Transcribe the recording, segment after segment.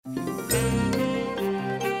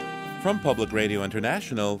From Public Radio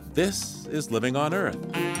International, this is Living on Earth.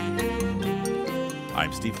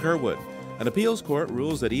 I'm Steve Curwood. An appeals court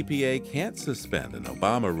rules that EPA can't suspend an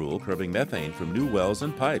Obama rule curbing methane from new wells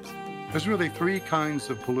and pipes. There's really three kinds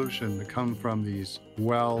of pollution that come from these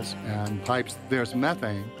wells and pipes. There's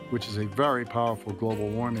methane, which is a very powerful global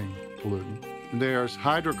warming pollutant. There's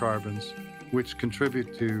hydrocarbons, which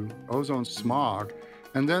contribute to ozone smog.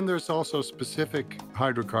 And then there's also specific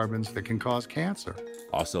hydrocarbons that can cause cancer.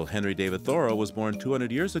 Also, Henry David Thoreau was born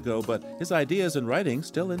 200 years ago, but his ideas and writings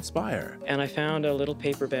still inspire. And I found a little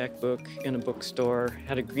paperback book in a bookstore,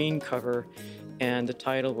 had a green cover, and the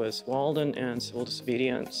title was Walden and Civil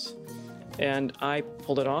Disobedience. And I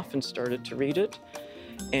pulled it off and started to read it.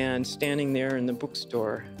 And standing there in the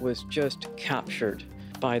bookstore was just captured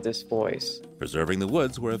by this voice. Preserving the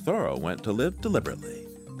woods where Thoreau went to live deliberately.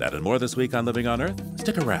 That and more this week on Living on Earth.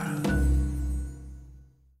 Stick around.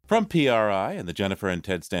 From PRI and the Jennifer and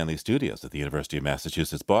Ted Stanley studios at the University of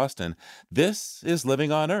Massachusetts, Boston, this is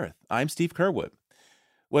Living on Earth. I'm Steve Curwood.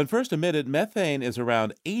 When first emitted, methane is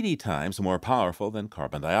around 80 times more powerful than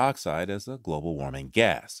carbon dioxide as a global warming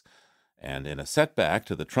gas. And in a setback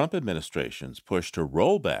to the Trump administration's push to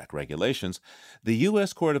roll back regulations, the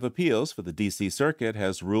U.S. Court of Appeals for the D.C. Circuit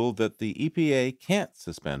has ruled that the EPA can't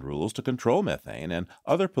suspend rules to control methane and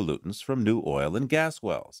other pollutants from new oil and gas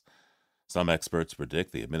wells. Some experts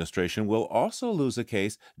predict the administration will also lose a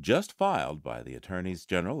case just filed by the Attorneys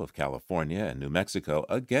General of California and New Mexico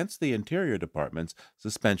against the Interior Department's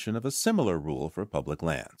suspension of a similar rule for public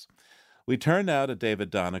lands. We turn now to David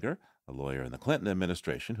Doniger, a lawyer in the Clinton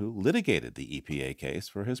administration who litigated the EPA case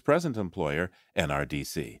for his present employer,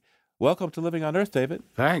 NRDC. Welcome to Living on Earth, David.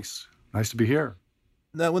 Thanks. Nice to be here.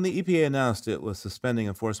 Now, when the EPA announced it was suspending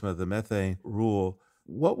enforcement of the methane rule,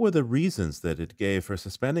 what were the reasons that it gave for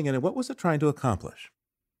suspending it, and what was it trying to accomplish?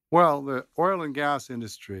 Well, the oil and gas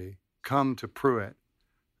industry come to Pruitt,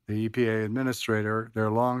 the EPA administrator, their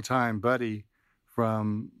longtime buddy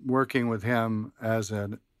from working with him as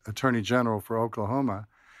an attorney general for Oklahoma,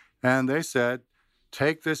 and they said,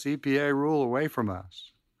 take this EPA rule away from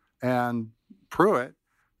us. And Pruitt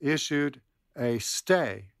issued a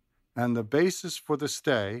stay, and the basis for the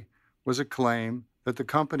stay was a claim that the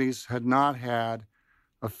companies had not had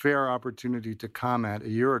a fair opportunity to comment a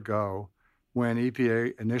year ago when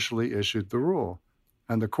EPA initially issued the rule.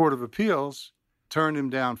 And the Court of Appeals turned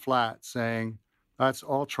him down flat, saying, that's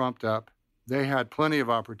all trumped up. They had plenty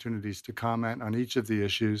of opportunities to comment on each of the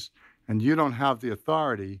issues, and you don't have the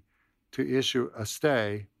authority to issue a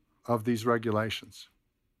stay of these regulations.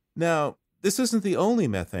 Now, this isn't the only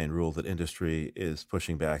methane rule that industry is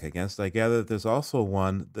pushing back against. I gather that there's also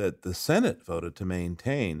one that the Senate voted to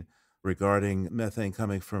maintain regarding methane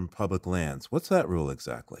coming from public lands. What's that rule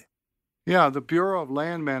exactly? Yeah, the Bureau of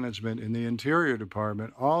Land Management in the Interior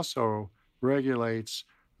Department also regulates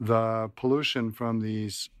the pollution from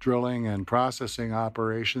these drilling and processing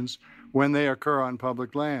operations when they occur on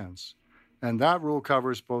public lands. And that rule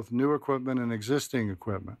covers both new equipment and existing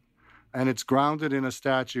equipment. And it's grounded in a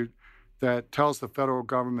statute that tells the federal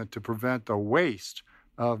government to prevent the waste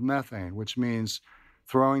of methane, which means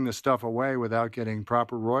throwing the stuff away without getting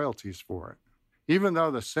proper royalties for it. Even though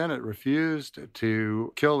the Senate refused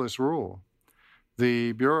to kill this rule,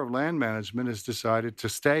 the Bureau of Land Management has decided to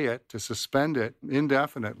stay it, to suspend it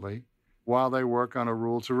indefinitely while they work on a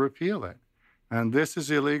rule to repeal it. And this is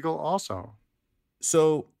illegal also.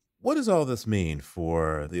 So what does all this mean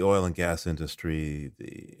for the oil and gas industry,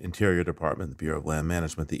 the Interior Department, the Bureau of Land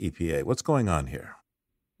Management, the EPA? What's going on here?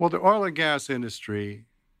 Well, the oil and gas industry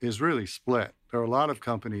is really split. There are a lot of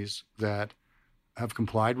companies that have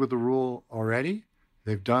complied with the rule already.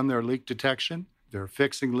 They've done their leak detection. They're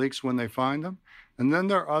fixing leaks when they find them. And then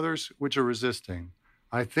there are others which are resisting.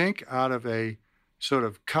 I think out of a sort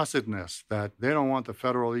of cussedness that they don't want the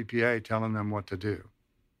federal EPA telling them what to do.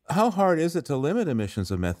 How hard is it to limit emissions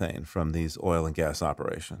of methane from these oil and gas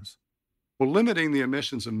operations? Well, limiting the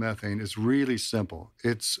emissions of methane is really simple.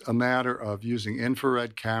 It's a matter of using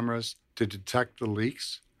infrared cameras to detect the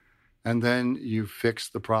leaks, and then you fix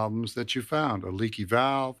the problems that you found, a leaky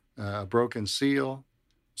valve, a broken seal,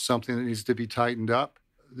 something that needs to be tightened up.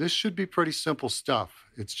 This should be pretty simple stuff.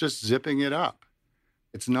 It's just zipping it up.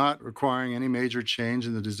 It's not requiring any major change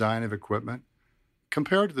in the design of equipment.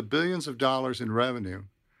 Compared to the billions of dollars in revenue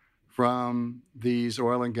from these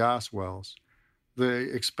oil and gas wells, the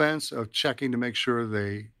expense of checking to make sure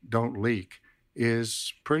they don't leak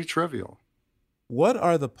is pretty trivial. What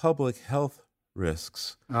are the public health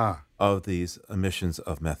risks of these emissions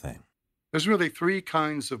of methane? There's really three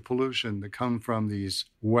kinds of pollution that come from these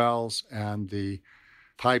wells and the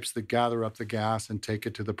pipes that gather up the gas and take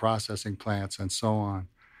it to the processing plants and so on.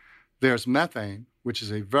 There's methane, which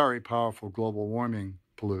is a very powerful global warming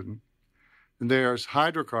pollutant. And there's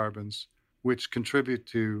hydrocarbons, which contribute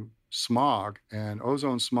to smog. And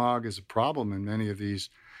ozone smog is a problem in many of these,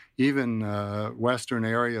 even Western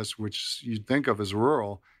areas, which you'd think of as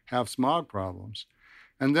rural, have smog problems.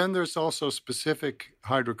 And then there's also specific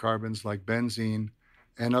hydrocarbons like benzene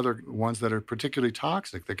and other ones that are particularly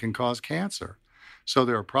toxic that can cause cancer. So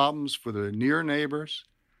there are problems for the near neighbors,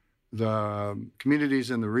 the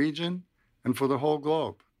communities in the region, and for the whole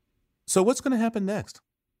globe. So what's going to happen next?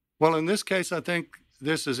 Well, in this case, I think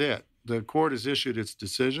this is it. The court has issued its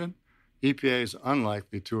decision. EPA is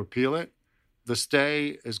unlikely to appeal it. The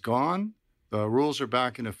stay is gone. The rules are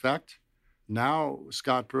back in effect. Now,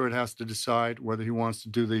 Scott Pruitt has to decide whether he wants to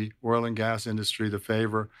do the oil and gas industry the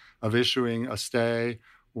favor of issuing a stay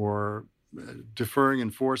or deferring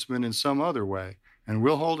enforcement in some other way. And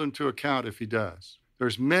we'll hold him to account if he does.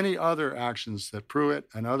 There's many other actions that Pruitt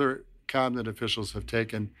and other cabinet officials have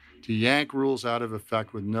taken to yank rules out of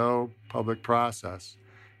effect with no public process.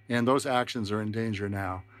 And those actions are in danger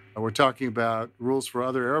now. We're talking about rules for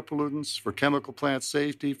other air pollutants, for chemical plant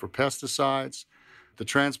safety, for pesticides. The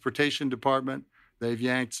Transportation Department, they've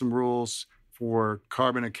yanked some rules for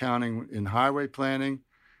carbon accounting in highway planning.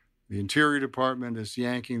 The Interior Department is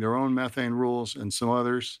yanking their own methane rules and some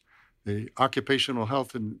others. The Occupational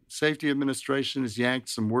Health and Safety Administration has yanked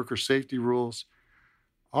some worker safety rules.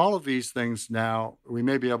 All of these things now, we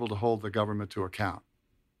may be able to hold the government to account.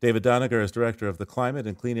 David Doniger is director of the Climate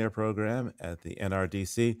and Clean Air Program at the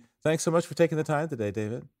NRDC. Thanks so much for taking the time today,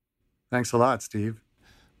 David. Thanks a lot, Steve.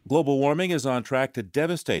 Global warming is on track to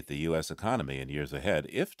devastate the U.S. economy in years ahead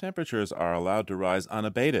if temperatures are allowed to rise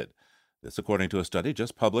unabated. This according to a study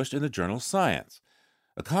just published in the journal Science.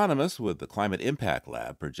 Economists with the Climate Impact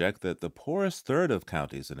Lab project that the poorest third of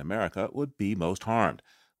counties in America would be most harmed,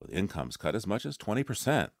 with incomes cut as much as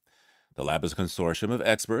 20%. The lab is a consortium of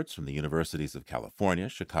experts from the universities of California,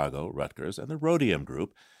 Chicago, Rutgers, and the Rhodium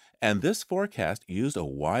Group, and this forecast used a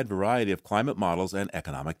wide variety of climate models and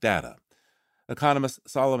economic data. Economist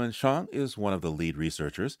Solomon Shong is one of the lead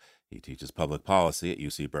researchers. He teaches public policy at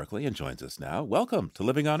UC Berkeley and joins us now. Welcome to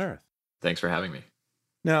Living on Earth. Thanks for having me.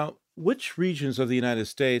 Now, which regions of the United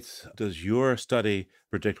States does your study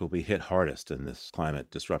predict will be hit hardest in this climate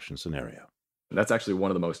disruption scenario? That's actually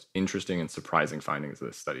one of the most interesting and surprising findings of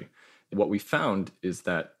this study. What we found is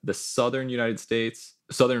that the southern United States,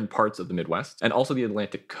 southern parts of the Midwest, and also the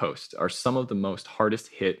Atlantic coast are some of the most hardest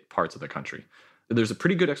hit parts of the country. There's a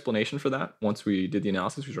pretty good explanation for that. Once we did the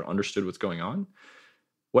analysis, we sort of understood what's going on.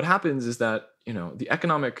 What happens is that, the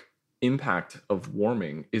economic impact of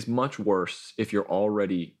warming is much worse if you're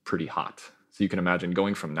already pretty hot. So you can imagine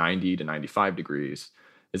going from 90 to 95 degrees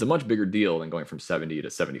is a much bigger deal than going from 70 to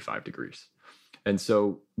 75 degrees. And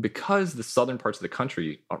so because the southern parts of the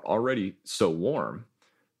country are already so warm,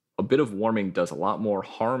 a bit of warming does a lot more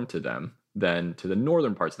harm to them than to the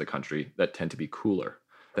northern parts of the country that tend to be cooler.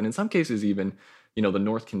 And in some cases, even, the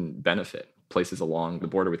north can benefit. Places along the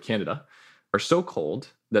border with Canada are so cold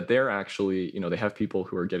that they're actually, they have people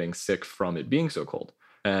who are getting sick from it being so cold.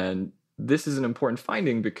 And this is an important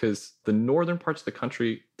finding because the northern parts of the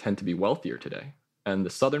country tend to be wealthier today, and the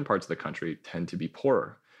southern parts of the country tend to be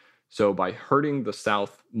poorer. So by hurting the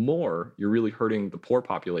South more, you're really hurting the poor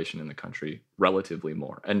population in the country relatively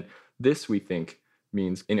more. And this, we think,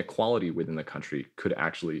 means inequality within the country could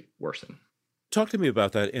actually worsen. Talk to me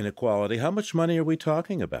about that inequality. How much money are we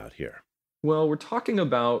talking about here? Well, we're talking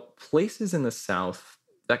about places in the South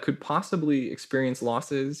that could possibly experience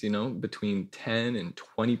losses, between 10 and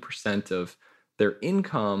 20% of their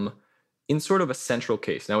income in sort of a central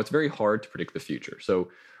case. Now, it's very hard to predict the future. So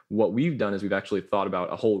what we've done is we've actually thought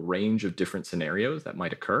about a whole range of different scenarios that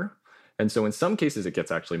might occur. And so in some cases, it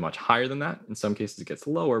gets actually much higher than that. In some cases, it gets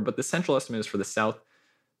lower. But the central estimate is for the South,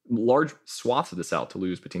 large swaths of the South to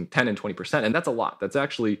lose between 10 and 20%. And that's a lot. That's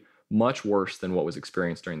actually much worse than what was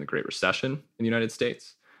experienced during the Great Recession in the United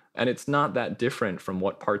States. And it's not that different from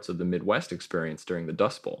what parts of the Midwest experienced during the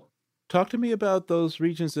Dust Bowl. Talk to me about those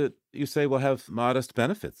regions that you say will have modest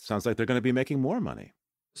benefits. Sounds like they're going to be making more money.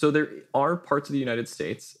 So there are parts of the United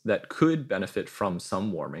States that could benefit from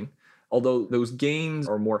some warming, although those gains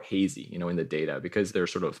are more hazy, in the data because they're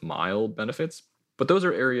sort of mild benefits. But those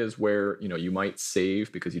are areas where, you might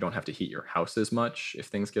save because you don't have to heat your house as much if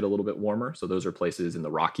things get a little bit warmer. So those are places in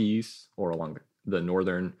the Rockies or along the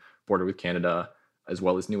northern border with Canada, as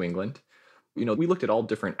well as New England. We looked at all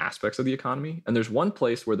different aspects of the economy, and there's one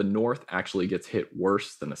place where the North actually gets hit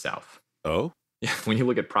worse than the South. Oh? Yeah, when you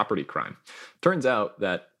look at property crime. Turns out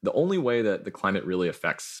that the only way that the climate really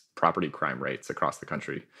affects property crime rates across the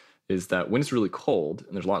country is that when it's really cold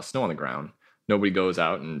and there's a lot of snow on the ground, Nobody goes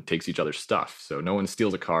out and takes each other's stuff. So no one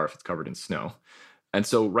steals a car if it's covered in snow. And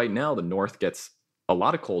so right now, the North gets a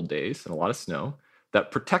lot of cold days and a lot of snow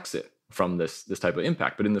that protects it from this type of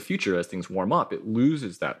impact. But in the future, as things warm up, it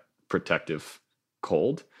loses that protective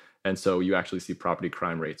cold. And so you actually see property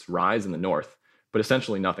crime rates rise in the North, but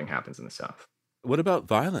essentially nothing happens in the South. What about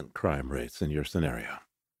violent crime rates in your scenario?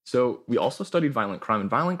 So we also studied violent crime, and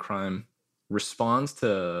violent crime responds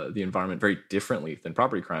to the environment very differently than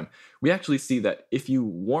property crime. We actually see that if you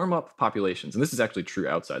warm up populations, and this is actually true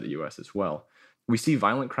outside the US as well, we see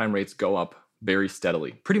violent crime rates go up very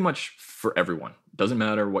steadily, pretty much for everyone. Doesn't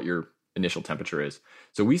matter what your initial temperature is.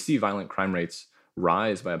 So we see violent crime rates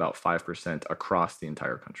rise by about 5% across the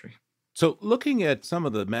entire country. So, looking at some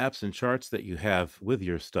of the maps and charts that you have with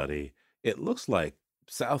your study, it looks like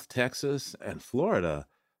South Texas and Florida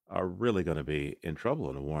are really going to be in trouble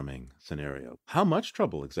in a warming scenario. How much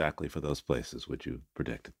trouble exactly for those places would you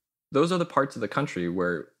predict? Those are the parts of the country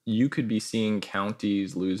where you could be seeing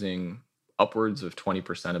counties losing upwards of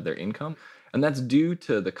 20% of their income. And that's due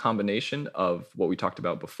to the combination of what we talked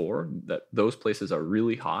about before, that those places are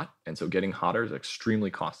really hot. And so getting hotter is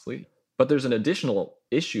extremely costly. But there's an additional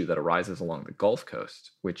issue that arises along the Gulf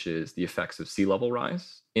Coast, which is the effects of sea level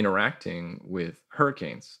rise interacting with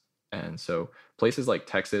hurricanes. And so places like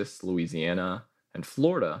Texas, Louisiana, and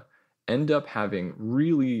Florida end up having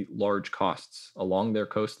really large costs along their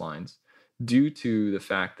coastlines due to the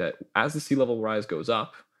fact that as the sea level rise goes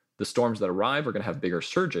up, the storms that arrive are going to have bigger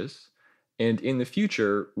surges. And in the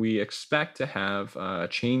future, we expect to have a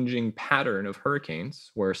changing pattern of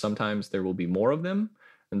hurricanes where sometimes there will be more of them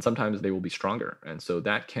and sometimes they will be stronger. And so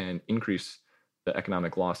that can increase the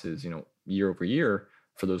economic losses, year over year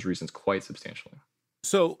for those reasons quite substantially.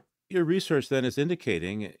 So, your research then is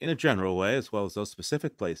indicating, in a general way, as well as those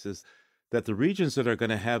specific places, that the regions that are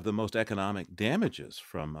going to have the most economic damages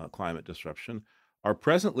from climate disruption are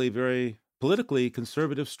presently very politically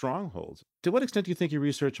conservative strongholds. To what extent do you think your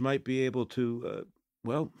research might be able to,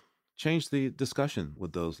 change the discussion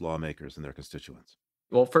with those lawmakers and their constituents?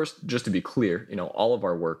 Well, first, just to be clear, all of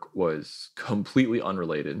our work was completely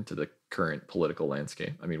unrelated to the current political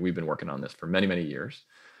landscape. I mean, we've been working on this for many, many years.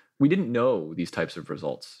 We didn't know these types of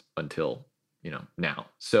results until, now.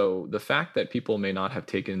 So the fact that people may not have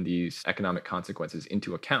taken these economic consequences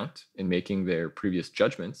into account in making their previous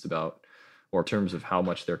judgments about, or terms of how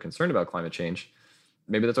much they're concerned about climate change,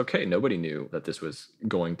 maybe that's okay. Nobody knew that this was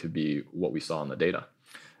going to be what we saw in the data.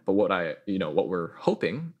 But what we're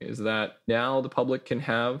hoping is that now the public can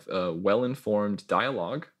have a well-informed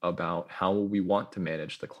dialogue about how we want to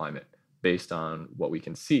manage the climate based on what we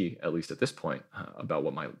can see, at least at this point, about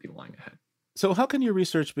what might be lying ahead. So how can your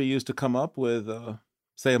research be used to come up with,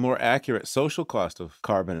 say, a more accurate social cost of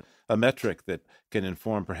carbon, a metric that can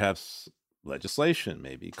inform perhaps legislation,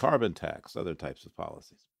 maybe carbon tax, other types of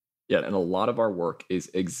policies? Yeah, and a lot of our work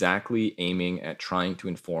is exactly aiming at trying to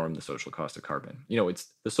inform the social cost of carbon. It's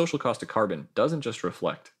the social cost of carbon doesn't just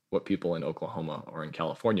reflect what people in Oklahoma or in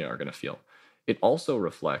California are going to feel. It also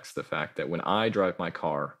reflects the fact that when I drive my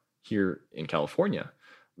car here in California,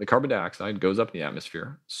 the carbon dioxide goes up in the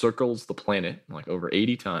atmosphere, circles the planet like over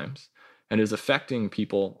 80 times, and is affecting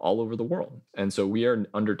people all over the world. And so we are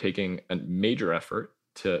undertaking a major effort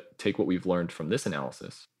to take what we've learned from this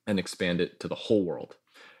analysis and expand it to the whole world.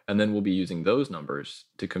 And then we'll be using those numbers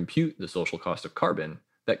to compute the social cost of carbon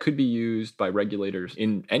that could be used by regulators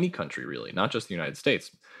in any country, really, not just the United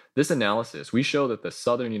States. This analysis, we show that the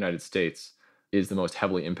southern United States is the most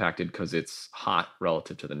heavily impacted because it's hot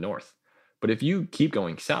relative to the north. But if you keep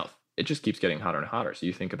going south, it just keeps getting hotter and hotter. So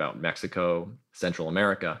you think about Mexico, Central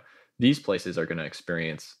America, these places are going to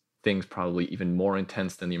experience things probably even more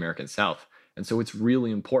intense than the American South. And so it's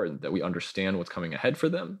really important that we understand what's coming ahead for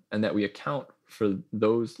them and that we account for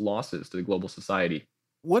those losses to the global society.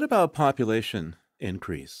 What about population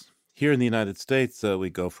increase? Here in the United States, we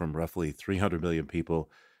go from roughly 300 million people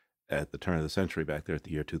at the turn of the century, back there at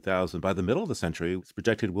the year 2000. By the middle of the century, it's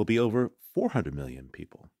projected will be over 400 million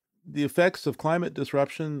people. The effects of climate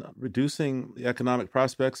disruption, reducing the economic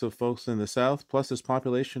prospects of folks in the South, plus this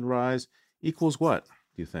population rise, equals what,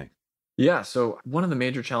 do you think? Yeah, so one of the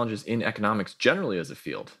major challenges in economics generally as a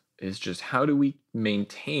field is just how do we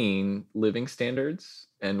maintain living standards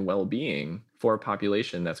and well-being for a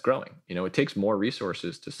population that's growing? It takes more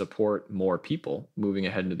resources to support more people moving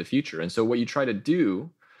ahead into the future. And so what you try to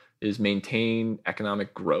do is maintain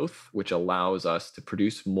economic growth, which allows us to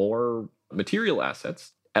produce more material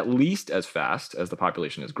assets, at least as fast as the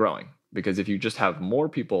population is growing. Because if you just have more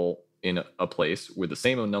people in a place with the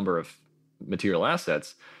same number of material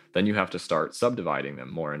assets, then you have to start subdividing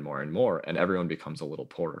them more and more and more, and everyone becomes a little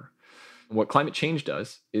poorer. What climate change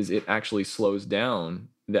does is it actually slows down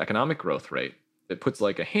the economic growth rate. It puts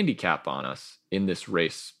like a handicap on us in this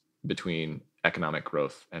race between economic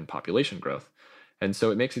growth and population growth. And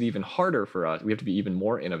so it makes it even harder for us. We have to be even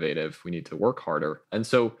more innovative. We need to work harder. And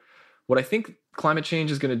so what I think climate change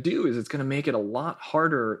is going to do is it's going to make it a lot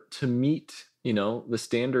harder to meet, the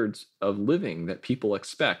standards of living that people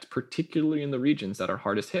expect, particularly in the regions that are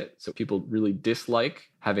hardest hit. So people really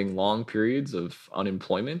dislike having long periods of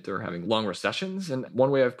unemployment or having long recessions. And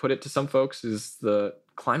one way I've put it to some folks is the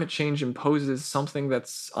climate change imposes something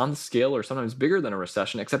that's on the scale or sometimes bigger than a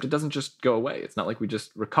recession, except it doesn't just go away. It's not like we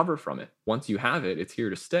just recover from it. Once you have it, it's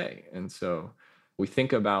here to stay. And so we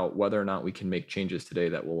think about whether or not we can make changes today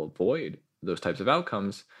that will avoid those types of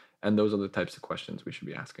outcomes. And those are the types of questions we should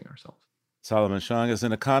be asking ourselves. Solomon Shong is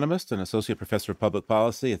an economist and associate professor of public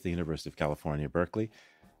policy at the University of California, Berkeley.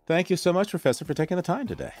 Thank you so much, Professor, for taking the time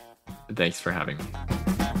today. Thanks for having me.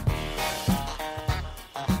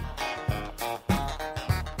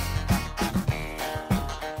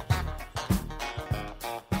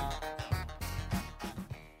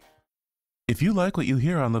 If you like what you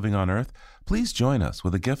hear on Living on Earth, please join us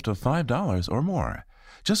with a gift of $5 or more.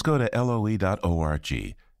 Just go to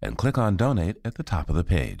loe.org and click on Donate at the top of the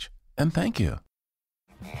page. And thank you.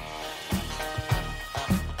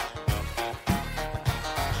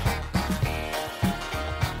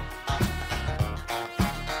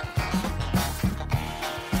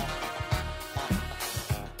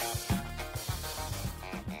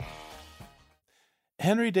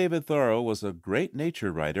 Henry David Thoreau was a great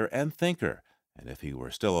nature writer and thinker, and if he were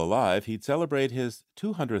still alive, he'd celebrate his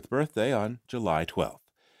 200th birthday on July 12th.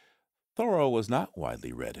 Thoreau was not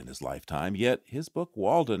widely read in his lifetime, yet his book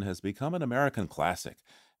Walden has become an American classic,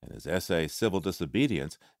 and his essay Civil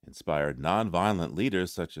Disobedience inspired nonviolent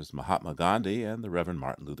leaders such as Mahatma Gandhi and the Reverend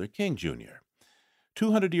Martin Luther King, Jr.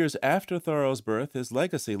 200 years after Thoreau's birth, his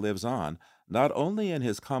legacy lives on, not only in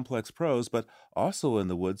his complex prose, but also in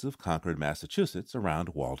the woods of Concord, Massachusetts, around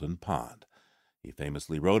Walden Pond. He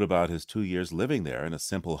famously wrote about his 2 years living there in a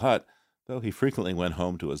simple hut, though he frequently went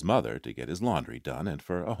home to his mother to get his laundry done and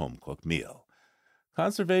for a home-cooked meal.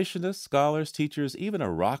 Conservationists, scholars, teachers, even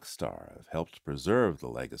a rock star have helped preserve the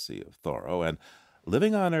legacy of Thoreau, and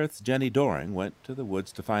Living on Earth's Jenny Doering went to the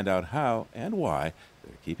woods to find out how and why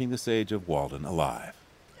they're keeping the sage of Walden alive.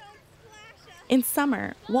 In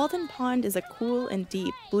summer, Walden Pond is a cool and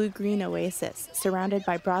deep blue-green oasis surrounded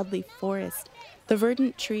by broadleaf forest, the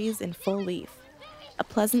verdant trees in full leaf. A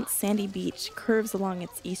pleasant sandy beach curves along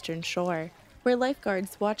its eastern shore, where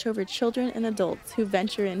lifeguards watch over children and adults who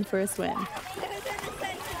venture in for a swim.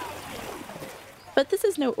 But this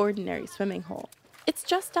is no ordinary swimming hole. It's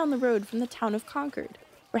just down the road from the town of Concord,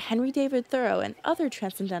 where Henry David Thoreau and other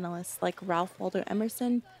transcendentalists like Ralph Waldo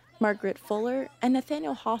Emerson, Margaret Fuller, and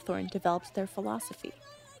Nathaniel Hawthorne developed their philosophy.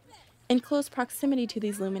 In close proximity to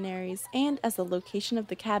these luminaries, and as the location of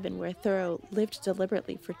the cabin where Thoreau lived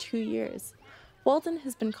deliberately for 2 years, Walden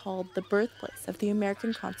has been called the birthplace of the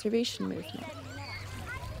American conservation movement.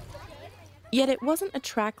 Yet it wasn't a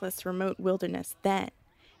trackless, remote wilderness then.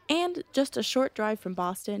 And just a short drive from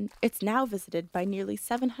Boston, it's now visited by nearly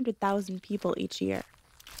 700,000 people each year.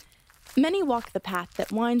 Many walk the path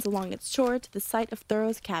that winds along its shore to the site of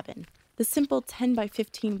Thoreau's cabin, the simple 10 by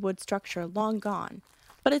 15 wood structure long gone,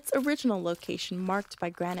 but its original location marked by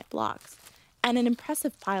granite blocks, and an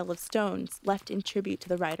impressive pile of stones left in tribute to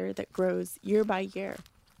the writer that grows year by year.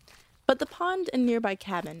 But the pond and nearby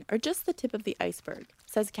cabin are just the tip of the iceberg,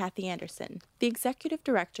 says Kathy Anderson, the executive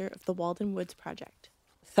director of the Walden Woods Project.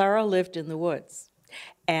 Thoreau lived in the woods,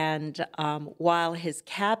 and while his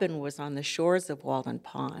cabin was on the shores of Walden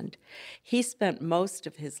Pond, he spent most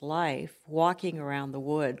of his life walking around the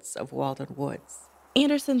woods of Walden Woods.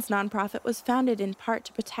 Anderson's nonprofit was founded in part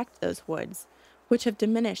to protect those woods, which have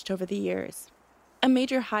diminished over the years. A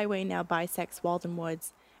major highway now bisects Walden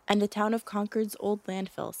Woods, and the town of Concord's old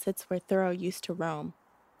landfill sits where Thoreau used to roam.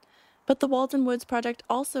 But the Walden Woods Project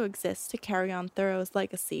also exists to carry on Thoreau's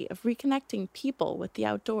legacy of reconnecting people with the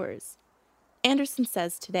outdoors. Anderson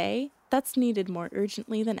says today, that's needed more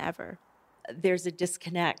urgently than ever. There's a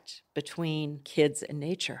disconnect between kids and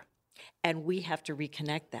nature, and we have to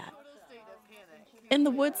reconnect that. In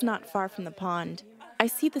the woods not far from the pond, I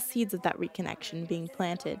see the seeds of that reconnection being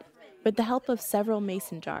planted with the help of several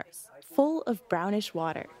mason jars, full of brownish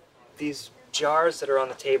water. These jars that are on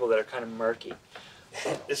the table that are kind of murky,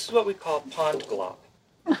 this is what we call pond glop.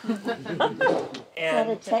 Is that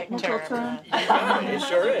a technical term? Yeah, it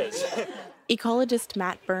sure is. Ecologist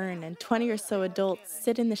Matt Byrne and 20 or so adults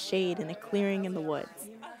sit in the shade in a clearing in the woods.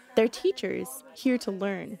 They're teachers, here to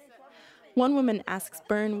learn. One woman asks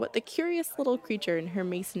Byrne what the curious little creature in her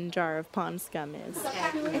mason jar of pond scum is.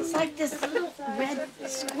 It's like this little red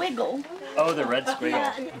squiggle. Oh, the red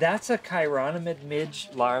squiggle. That's a chironomid midge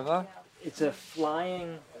larva. It's a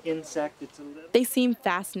flying insect. They seem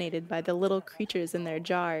fascinated by the little creatures in their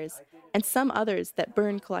jars, and some others that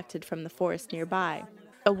Byrne collected from the forest nearby.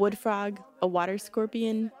 A wood frog, a water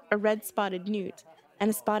scorpion, a red-spotted newt, and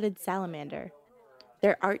a spotted salamander.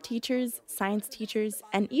 They're art teachers, science teachers,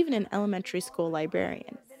 and even an elementary school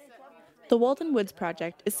librarian. The Walden Woods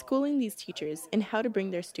Project is schooling these teachers in how to bring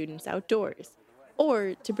their students outdoors,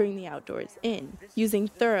 or to bring the outdoors in, using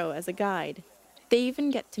Thoreau as a guide. They even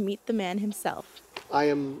get to meet the man himself. I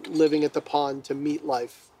am living at the pond to meet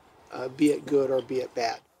life, be it good or be it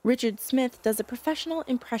bad. Richard Smith does a professional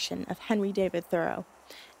impression of Henry David Thoreau,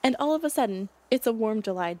 and all of a sudden, it's a warm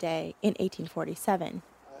July day in 1847.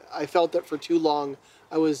 I felt that for too long,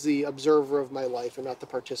 I was the observer of my life and not the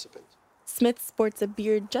participant. Smith sports a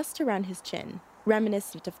beard just around his chin,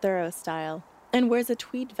 reminiscent of Thoreau's style, and wears a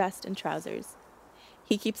tweed vest and trousers.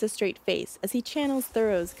 He keeps a straight face as he channels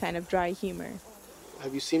Thoreau's kind of dry humor.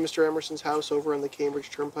 Have you seen Mr. Emerson's house over on the Cambridge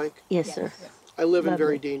Turnpike? Yes, sir. I live in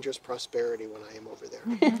very dangerous prosperity when I am over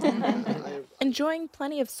there. Enjoying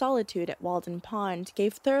plenty of solitude at Walden Pond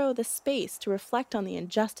gave Thoreau the space to reflect on the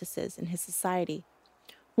injustices in his society.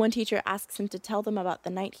 One teacher asks him to tell them about the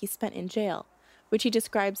night he spent in jail, which he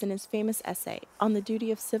describes in his famous essay on the duty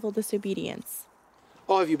of civil disobedience.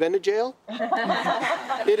 Oh, have you been to jail?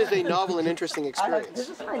 It is a novel and interesting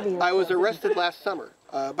experience. I was arrested last summer,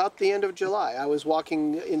 about the end of July. I was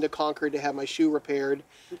walking into Concord to have my shoe repaired,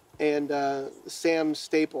 and Sam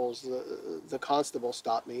Staples, the constable,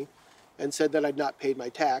 stopped me and said that I'd not paid my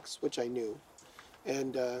tax, which I knew,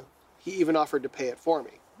 and he even offered to pay it for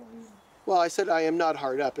me. Well, I said I am not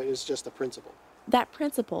hard up, it is just a principle. That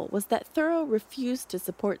principle was that Thoreau refused to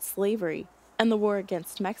support slavery and the war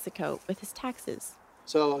against Mexico with his taxes.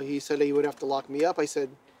 So he said he would have to lock me up. I said,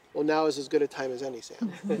 well, now is as good a time as any,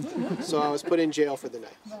 Sam. So I was put in jail for the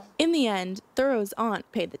night. In the end, Thoreau's aunt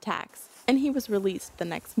paid the tax, and he was released the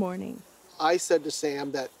next morning. I said to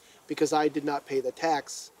Sam that because I did not pay the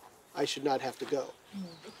tax, I should not have to go.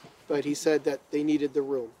 But he said that they needed the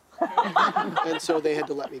room, and so they had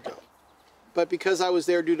to let me go. But because I was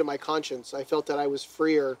there due to my conscience, I felt that I was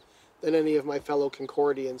freer than any of my fellow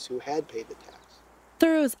Concordians who had paid the tax.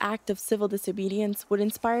 Thoreau's act of civil disobedience would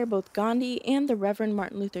inspire both Gandhi and the Reverend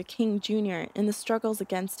Martin Luther King Jr. in the struggles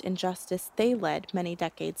against injustice they led many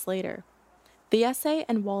decades later. The essay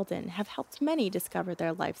and Walden have helped many discover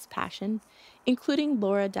their life's passion, including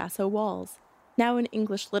Laura Dasso-Walls, now an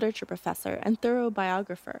English literature professor and Thoreau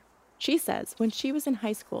biographer. She says when she was in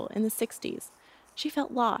high school in the 60s, she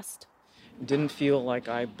felt lost. Didn't feel like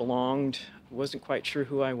I belonged, wasn't quite sure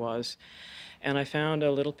who I was. And I found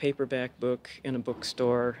a little paperback book in a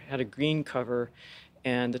bookstore, had a green cover,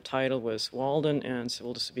 and the title was Walden and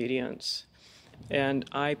Civil Disobedience. And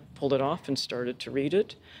I pulled it off and started to read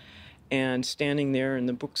it. And standing there in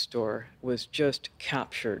the bookstore was just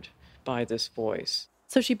captured by this voice.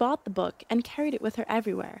 So she bought the book and carried it with her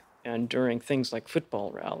everywhere. And during things like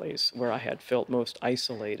football rallies, where I had felt most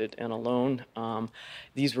isolated and alone,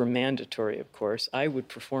 these were mandatory, of course, I would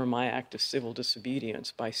perform my act of civil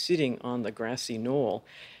disobedience by sitting on the grassy knoll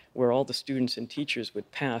where all the students and teachers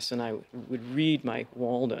would pass, and I would read my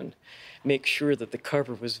Walden, make sure that the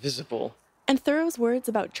cover was visible. And Thoreau's words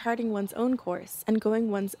about charting one's own course and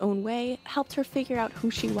going one's own way helped her figure out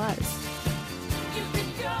who she was.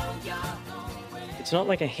 It's not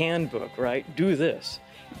like a handbook, right? Do this.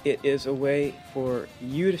 It is a way for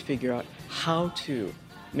you to figure out how to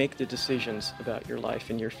make the decisions about your life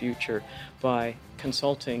and your future by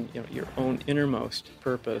consulting your own innermost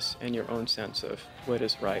purpose and your own sense of what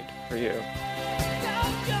is right for you.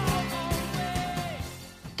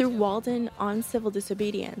 Through Walden on Civil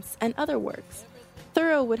Disobedience and other works,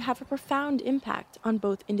 Thoreau would have a profound impact on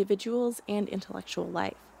both individuals and intellectual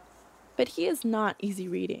life. But he is not easy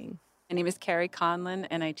reading. My name is Carrie Conlon,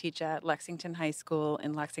 and I teach at Lexington High School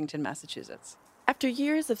in Lexington, Massachusetts. After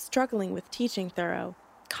years of struggling with teaching Thoreau,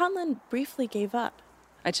 Conlon briefly gave up.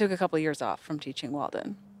 I took a couple of years off from teaching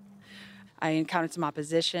Walden. I encountered some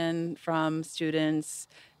opposition from students,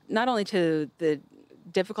 not only to the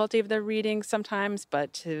difficulty of their reading sometimes,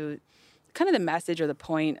 but to kind of the message or the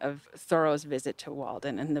point of Thoreau's visit to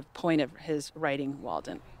Walden and the point of his writing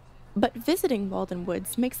Walden. But visiting Walden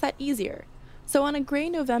Woods makes that easier. So on a gray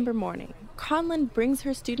November morning, Conlon brings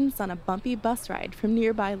her students on a bumpy bus ride from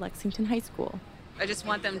nearby Lexington High School. I just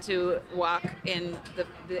want them to walk in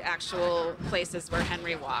the actual places where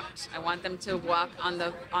Henry walked. I want them to walk on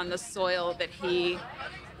the soil that he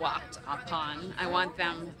walked upon. I want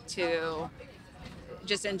them to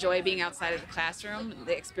just enjoy being outside of the classroom,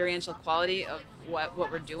 the experiential quality of what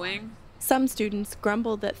we're doing. Some students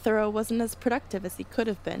grumbled that Thoreau wasn't as productive as he could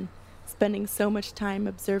have been, spending so much time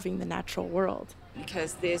observing the natural world.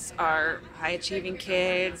 Because these are high-achieving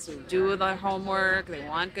kids who do their homework, they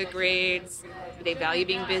want good grades, they value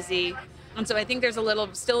being busy. And so I think there's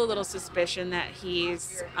still a little suspicion that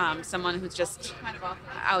he's someone who's just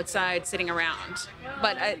outside sitting around.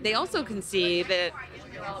 But they also can see that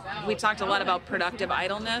we talked a lot about productive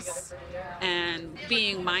idleness and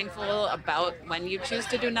being mindful about when you choose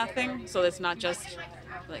to do nothing. So it's not just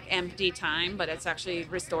like empty time, but it's actually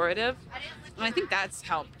restorative. And I think that's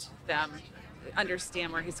helped them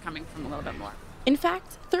understand where he's coming from a little bit more. In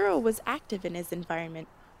fact, Thoreau was active in his environment,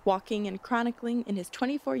 walking and chronicling in his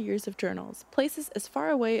 24 years of journals places as far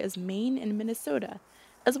away as Maine and Minnesota,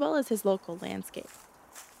 as well as his local landscape.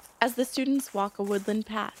 As the students walk a woodland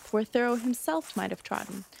path where Thoreau himself might have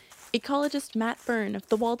trodden, ecologist Matt Byrne of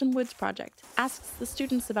the Walden Woods Project asks the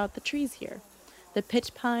students about the trees here: the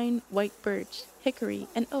pitch pine, white birch, hickory,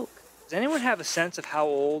 and oak. Does anyone have a sense of how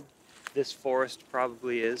old this forest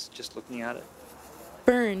probably is, just looking at it?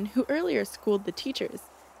 Byrne, who earlier schooled the teachers,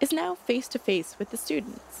 is now face-to-face with the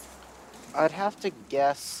students. I'd have to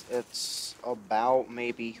guess it's about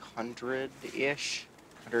maybe 100-ish,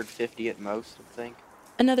 150 at most, I think.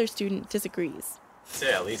 Another student disagrees. I'd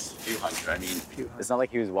say at least a few hundred. I mean, it's not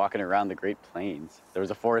like he was walking around the Great Plains. There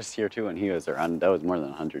was a forest here too, and he was around. That was more than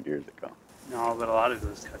 100 years ago. No, but a lot of it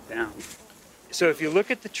was cut down. So if you look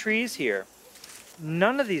at the trees here,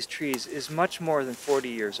 none of these trees is much more than 40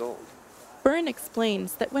 years old. Byrne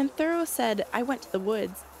explains that when Thoreau said, "I went to the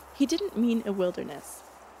woods," he didn't mean a wilderness.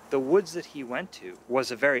 The woods that he went to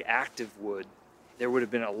was a very active wood. There would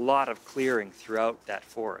have been a lot of clearing throughout that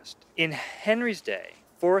forest. In Henry's day,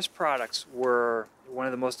 forest products were one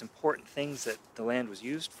of the most important things that the land was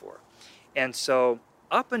used for. And so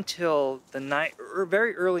up until the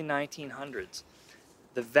very early 1900s,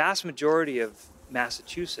 the vast majority of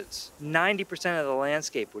Massachusetts, 90% of the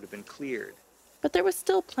landscape would have been cleared. But there was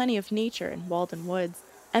still plenty of nature in Walden Woods,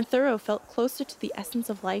 and Thoreau felt closer to the essence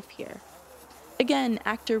of life here. Again,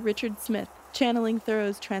 actor Richard Smith, channeling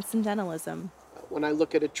Thoreau's transcendentalism. When I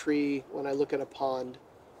look at a tree, when I look at a pond,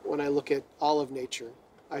 when I look at all of nature,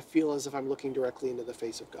 I feel as if I'm looking directly into the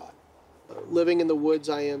face of God. Living in the woods,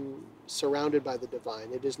 I am surrounded by the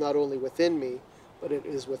divine. It is not only within me, but it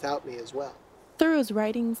is without me as well. Thoreau's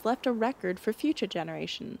writings left a record for future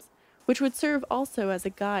generations, which would serve also as a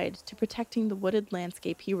guide to protecting the wooded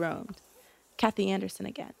landscape he roamed. Kathy Anderson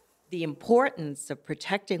again. The importance of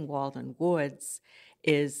protecting Walden Woods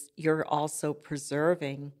is you're also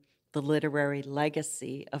preserving the literary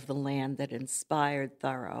legacy of the land that inspired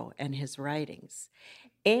Thoreau and his writings.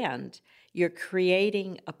 And you're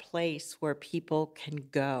creating a place where people can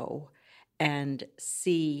go and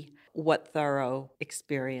see what Thoreau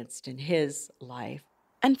experienced in his life.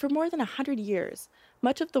 And for more than 100 years,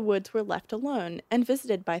 much of the woods were left alone and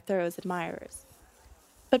visited by Thoreau's admirers.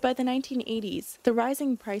 But by the 1980s, the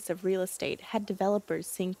rising price of real estate had developers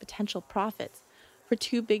seeing potential profits for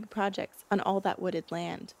two big projects on all that wooded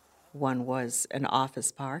land. One was an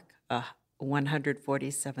office park, a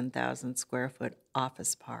 147,000 square foot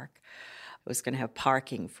office park. It was going to have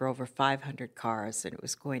parking for over 500 cars, and it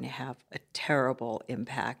was going to have a terrible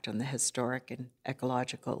impact on the historic and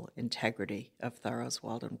ecological integrity of Thoreau's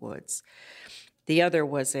Walden Woods. The other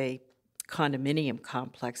was a condominium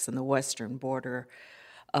complex on the western border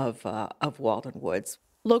of Walden Woods.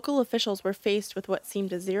 Local officials were faced with what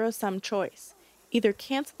seemed a zero-sum choice: either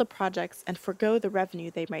cancel the projects and forgo the revenue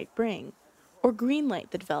they might bring, or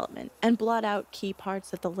greenlight the development and blot out key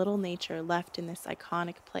parts of the little nature left in this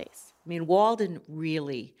iconic place. I mean, Walden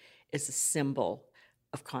really is a symbol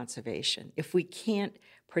of conservation. If we can't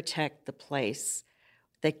protect the place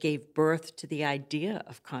that gave birth to the idea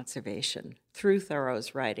of conservation through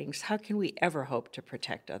Thoreau's writings, how can we ever hope to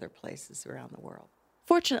protect other places around the world?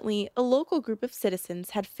 Fortunately, a local group of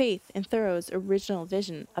citizens had faith in Thoreau's original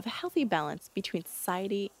vision of a healthy balance between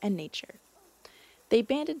society and nature. They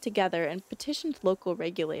banded together and petitioned local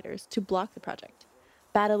regulators to block the project,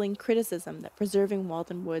 battling criticism that preserving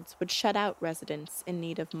Walden Woods would shut out residents in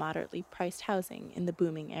need of moderately priced housing in the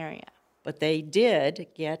booming area. But they did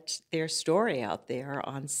get their story out there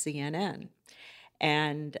on CNN.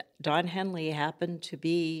 And Don Henley happened to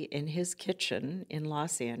be in his kitchen in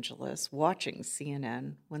Los Angeles watching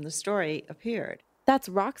CNN when the story appeared. That's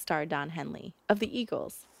rock star Don Henley of the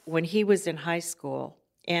Eagles. When he was in high school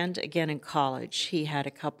and again in college, he had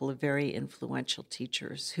a couple of very influential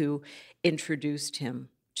teachers who introduced him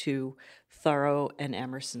to Thoreau and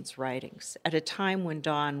Emerson's writings at a time when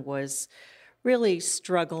Don was really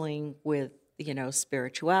struggling with,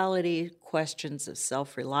 spirituality, questions of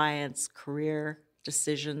self-reliance, career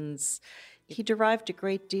decisions. He derived a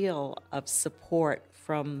great deal of support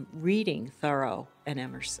from reading Thoreau and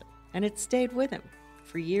Emerson, and it stayed with him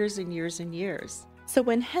for years and years and years. So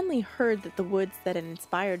when Henley heard that the woods that had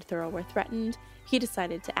inspired Thoreau were threatened, he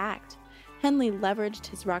decided to act. Henley leveraged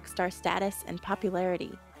his rock star status and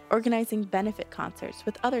popularity, organizing benefit concerts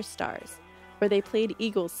with other stars, where they played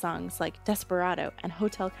Eagles songs like Desperado and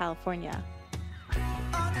Hotel California.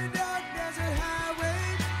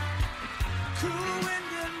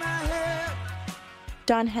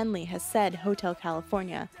 Don Henley has said Hotel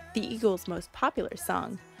California, the Eagles' most popular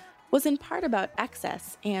song, was in part about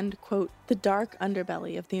excess and, quote, the dark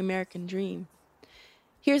underbelly of the American dream.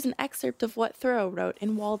 Here's an excerpt of what Thoreau wrote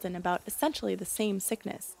in Walden about essentially the same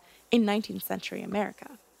sickness in 19th century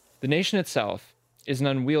America. The nation itself is an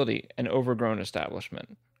unwieldy and overgrown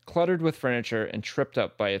establishment, cluttered with furniture and tripped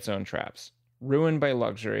up by its own traps, ruined by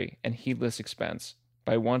luxury and heedless expense,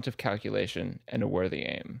 by want of calculation and a worthy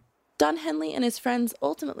aim. Don Henley and his friends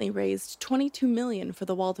ultimately raised $22 million for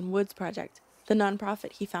the Walden Woods Project, the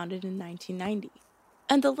nonprofit he founded in 1990.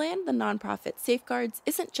 And the land the nonprofit safeguards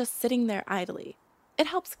isn't just sitting there idly. It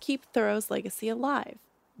helps keep Thoreau's legacy alive.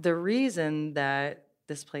 The reason that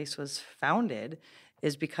this place was founded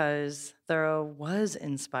is because Thoreau was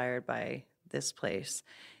inspired by this place.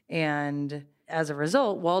 And as a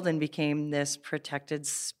result, Walden became this protected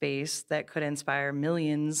space that could inspire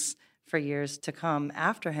millions for years to come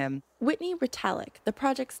after him. Whitney Retallick, the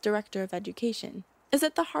project's director of education, is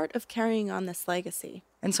at the heart of carrying on this legacy.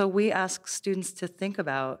 And so we ask students to think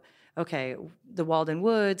about, okay, the Walden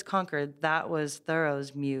Woods, Concord, that was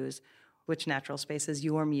Thoreau's muse. Which natural space is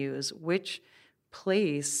your muse? Which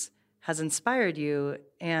place has inspired you?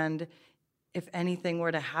 And if anything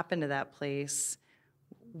were to happen to that place,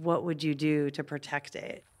 what would you do to protect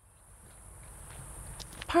it?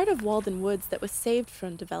 Part of Walden Woods that was saved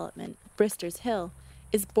from development, Brister's Hill,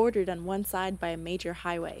 is bordered on one side by a major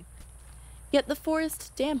highway. Yet the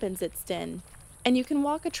forest dampens its din, and you can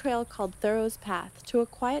walk a trail called Thoreau's Path to a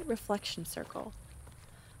quiet reflection circle.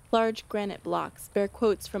 Large granite blocks bear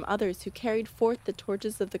quotes from others who carried forth the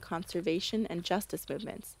torches of the conservation and justice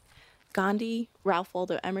movements: Gandhi, Ralph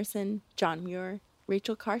Waldo Emerson, John Muir,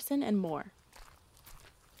 Rachel Carson, and more.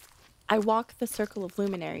 I walk the circle of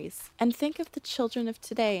luminaries and think of the children of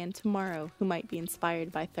today and tomorrow who might be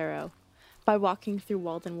inspired by Thoreau, by walking through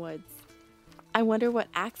Walden Woods. I wonder what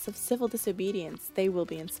acts of civil disobedience they will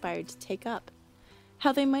be inspired to take up,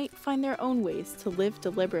 how they might find their own ways to live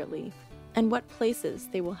deliberately, and what places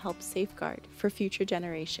they will help safeguard for future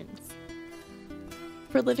generations.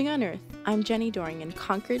 For Living on Earth, I'm Jenny Doring in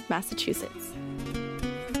Concord, Massachusetts.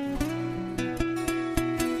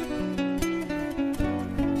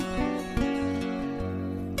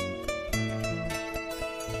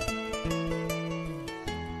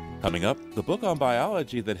 Coming up, the book on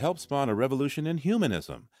biology that helped spawn a revolution in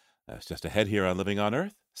humanism. That's just ahead here on Living on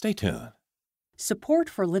Earth. Stay tuned. Support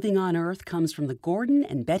for Living on Earth comes from the Gordon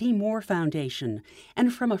and Betty Moore Foundation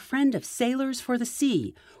and from a friend of Sailors for the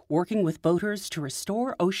Sea, working with boaters to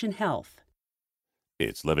restore ocean health.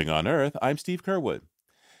 It's Living on Earth. I'm Steve Curwood.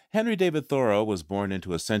 Henry David Thoreau was born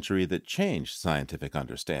into a century that changed scientific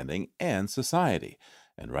understanding and society.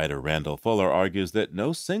 And writer Randall Fuller argues that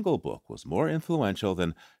no single book was more influential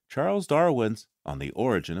than Charles Darwin's On the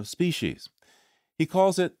Origin of Species. He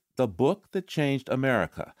calls it the book that changed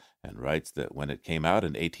America, and writes that when it came out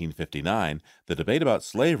in 1859, the debate about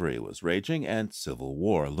slavery was raging and civil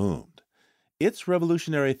war loomed. Its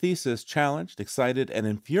revolutionary thesis challenged, excited, and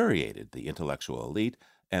infuriated the intellectual elite,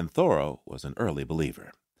 and Thoreau was an early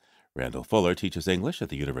believer. Randall Fuller teaches English at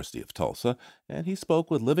the University of Tulsa, and he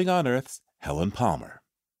spoke with Living on Earth's Helen Palmer.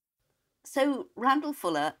 So, Randall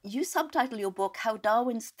Fuller, you subtitle your book How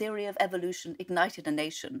Darwin's Theory of Evolution Ignited a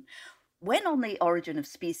Nation. When On the Origin of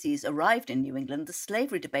Species arrived in New England, the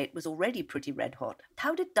slavery debate was already pretty red hot.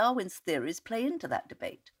 How did Darwin's theories play into that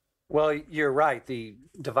debate? Well, you're right. The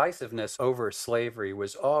divisiveness over slavery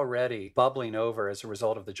was already bubbling over as a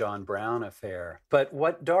result of the John Brown affair. But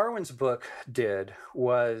what Darwin's book did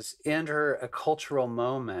was enter a cultural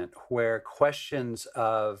moment where questions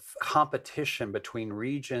of competition between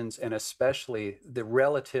regions and especially the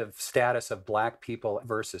relative status of Black people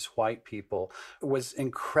versus white people was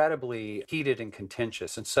incredibly heated and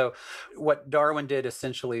contentious. And so what Darwin did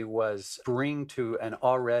essentially was bring to an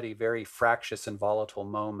already very fractious and volatile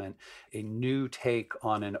moment a new take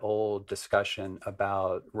on an old discussion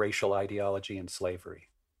about racial ideology and slavery.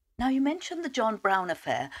 Now, you mentioned the John Brown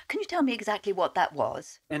affair. Can you tell me exactly what that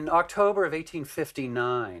was? In October of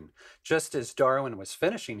 1859, just as Darwin was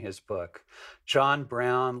finishing his book, John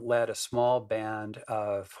Brown led a small band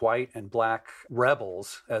of white and black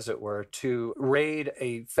rebels, as it were, to raid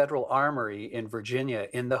a federal armory in Virginia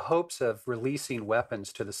in the hopes of releasing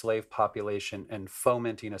weapons to the slave population and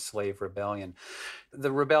fomenting a slave rebellion.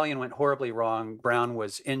 The rebellion went horribly wrong. Brown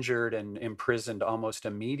was injured and imprisoned almost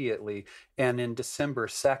immediately, and in December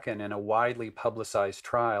 2nd, in a widely publicized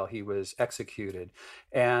trial, he was executed.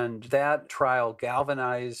 And that trial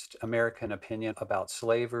galvanized American opinion about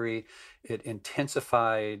slavery. It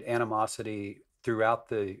intensified animosity throughout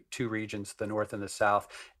the two regions, the North and the South,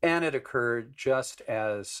 and it occurred just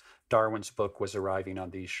as Darwin's book was arriving on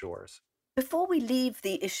these shores. Before we leave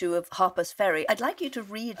the issue of Harper's Ferry, I'd like you to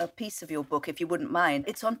read a piece of your book, if you wouldn't mind.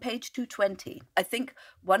 It's on page 220. I think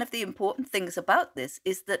one of the important things about this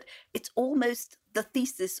is that it's almost the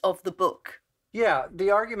thesis of the book. Yeah,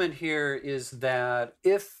 the argument here is that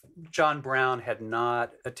if John Brown had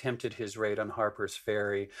not attempted his raid on Harper's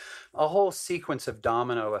Ferry, a whole sequence of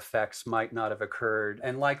domino effects might not have occurred,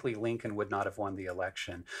 and likely Lincoln would not have won the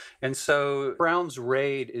election. And so Brown's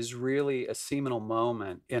raid is really a seminal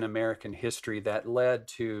moment in American history that led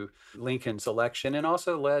to Lincoln's election and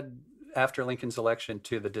also led, after Lincoln's election,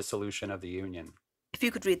 to the dissolution of the Union. If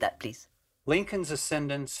you could read that, please. Lincoln's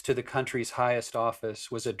ascendance to the country's highest office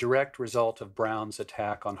was a direct result of Brown's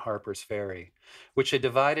attack on Harper's Ferry, which had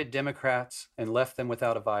divided Democrats and left them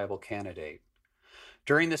without a viable candidate.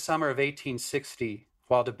 During the summer of 1860,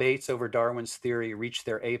 while debates over Darwin's theory reached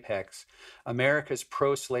their apex, America's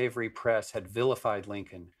pro-slavery press had vilified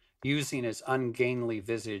Lincoln, using his ungainly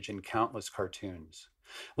visage in countless cartoons.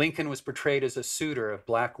 Lincoln was portrayed as a suitor of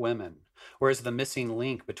black women, or as the missing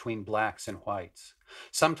link between blacks and whites.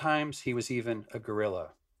 Sometimes he was even a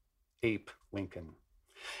gorilla, Ape Lincoln.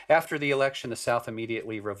 After the election, the South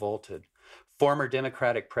immediately revolted. Former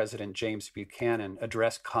Democratic President James Buchanan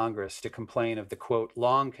addressed Congress to complain of the, quote,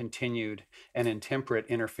 long-continued and intemperate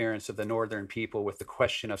interference of the Northern people with the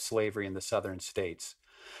question of slavery in the Southern states.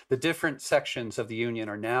 The different sections of the Union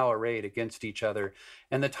are now arrayed against each other,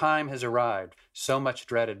 and the time has arrived, so much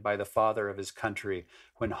dreaded by the father of his country,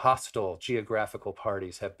 when hostile geographical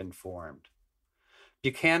parties have been formed.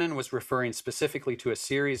 Buchanan was referring specifically to a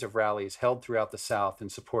series of rallies held throughout the South in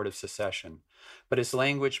support of secession, but his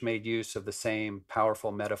language made use of the same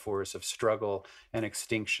powerful metaphors of struggle and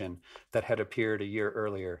extinction that had appeared a year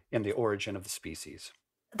earlier in The Origin of the Species.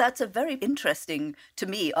 That's a very interesting, to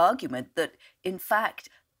me, argument that, in fact,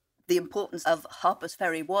 the importance of Harper's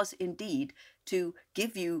Ferry was indeed to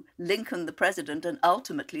give you Lincoln the president and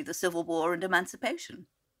ultimately the Civil War and emancipation.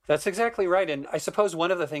 That's exactly right. And I suppose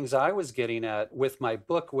one of the things I was getting at with my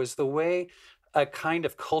book was the way a kind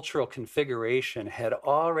of cultural configuration had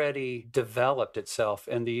already developed itself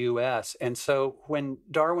in the U.S. And so when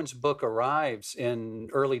Darwin's book arrives in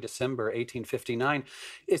early December 1859,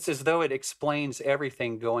 it's as though it explains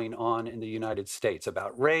everything going on in the United States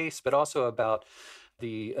about race, but also about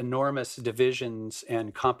the enormous divisions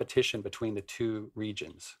and competition between the two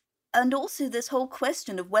regions. And also this whole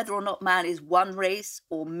question of whether or not man is one race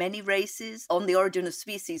or many races. On The Origin of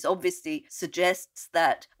Species obviously suggests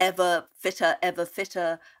that ever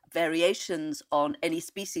fitter variations on any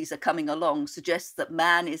species are coming along, suggests that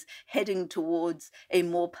man is heading towards a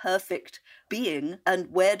more perfect being. And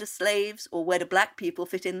where do slaves or where do black people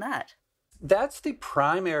fit in that? That's the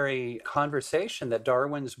primary conversation that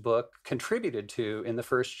Darwin's book contributed to in the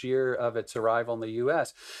first year of its arrival in the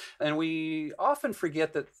U.S. And we often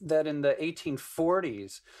forget that in the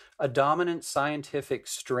 1840s, a dominant scientific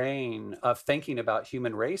strain of thinking about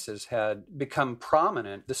human races had become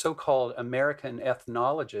prominent. The so-called American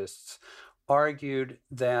ethnologists argued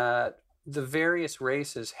that the various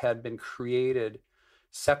races had been created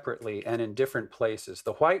separately and in different places.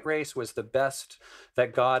 The white race was the best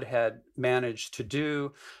that God had managed to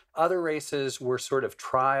do. Other races were sort of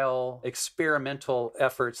trial, experimental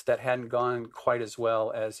efforts that hadn't gone quite as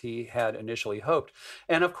well as he had initially hoped.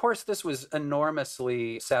 And of course, this was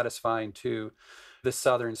enormously satisfying to the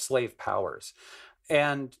Southern slave powers.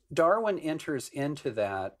 And Darwin enters into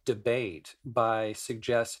that debate by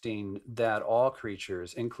suggesting that all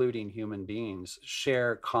creatures, including human beings,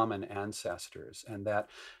 share common ancestors, and that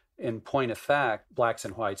in point of fact, blacks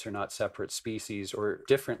and whites are not separate species or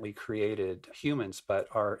differently created humans, but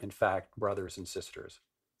are in fact brothers and sisters.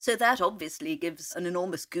 So that obviously gives an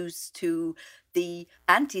enormous goose to the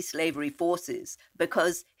anti-slavery forces,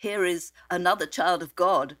 because here is another child of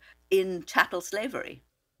God in chattel slavery.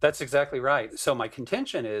 That's exactly right. So my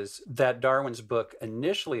contention is that Darwin's book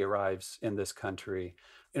initially arrives in this country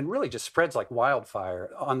and really just spreads like wildfire.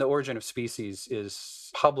 On the Origin of Species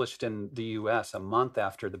is published in the US a month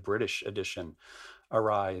after the British edition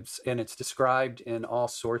arrives, and it's described in all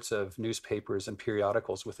sorts of newspapers and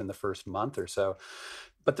periodicals within the first month or so.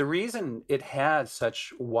 But the reason it had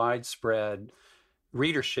such widespread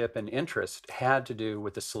readership and interest had to do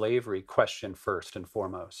with the slavery question first and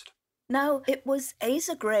foremost. Now, it was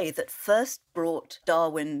Asa Gray that first brought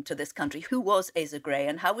Darwin to this country. Who was Asa Gray,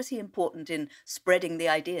 and how was he important in spreading the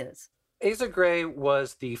ideas? Asa Gray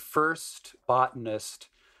was the first botanist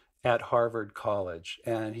at Harvard College,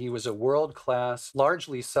 and he was a world-class,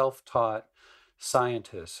 largely self-taught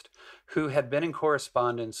scientist who had been in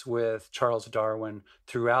correspondence with Charles Darwin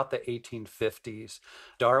throughout the 1850s.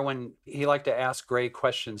 Darwin, he liked to ask Gray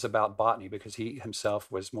questions about botany because he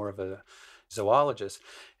himself was more of a zoologist.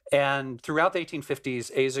 And throughout the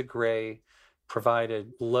 1850s, Asa Gray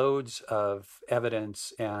provided loads of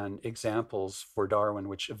evidence and examples for Darwin,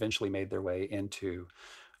 which eventually made their way into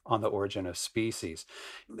On the Origin of Species.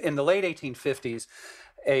 In the late 1850s,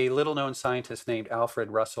 a little-known scientist named Alfred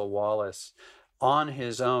Russel Wallace, on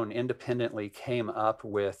his own, independently came up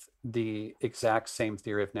with the exact same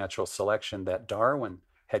theory of natural selection that Darwin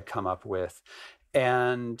had come up with.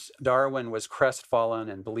 And Darwin was crestfallen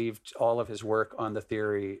and believed all of his work on the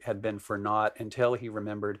theory had been for naught until he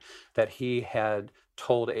remembered that he had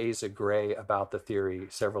told Asa Gray about the theory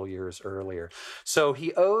several years earlier. So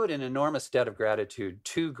he owed an enormous debt of gratitude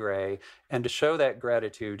to Gray, and to show that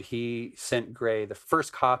gratitude, he sent Gray the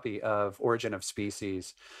first copy of Origin of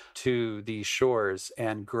Species to these shores,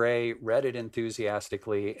 and Gray read it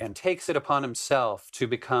enthusiastically and takes it upon himself to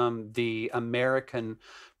become the American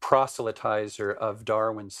proselytizer of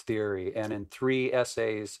Darwin's theory. And in 3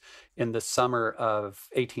 essays in the summer of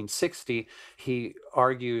 1860, he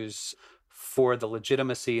argues for the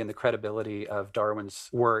legitimacy and the credibility of Darwin's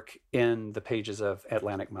work in the pages of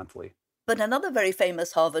Atlantic Monthly. But another very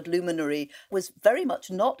famous Harvard luminary was very much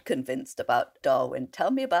not convinced about Darwin. Tell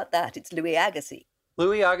me about that. It's Louis Agassiz.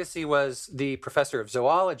 Louis Agassiz was the professor of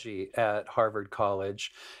zoology at Harvard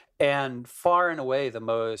College, and far and away the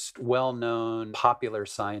most well-known popular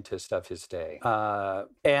scientist of his day,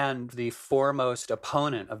 and the foremost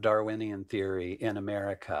opponent of Darwinian theory in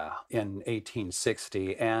America in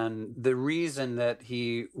 1860. And the reason that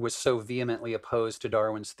he was so vehemently opposed to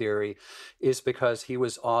Darwin's theory is because he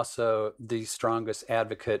was also the strongest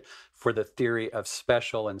advocate for the theory of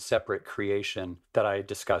special and separate creation that I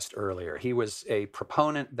discussed earlier. He was a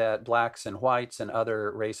proponent that blacks and whites and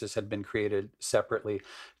other races had been created separately,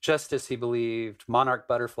 just as he believed monarch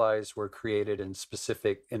butterflies were created in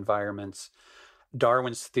specific environments.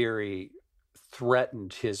 Darwin's theory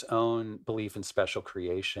threatened his own belief in special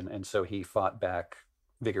creation, and so he fought back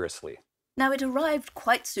vigorously. Now, it arrived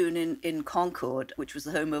quite soon in Concord, which was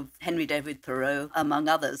the home of Henry David Thoreau, among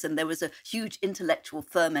others, and there was a huge intellectual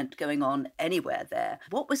ferment going on anywhere there.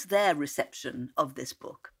 What was their reception of this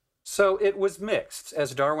book? So it was mixed,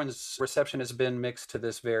 as Darwin's reception has been mixed to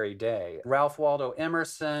this very day. Ralph Waldo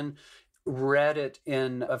Emerson read it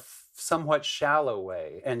in a somewhat shallow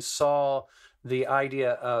way and saw the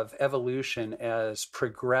idea of evolution as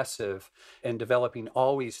progressive and developing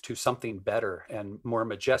always to something better and more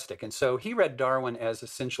majestic. And so he read Darwin as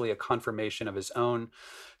essentially a confirmation of his own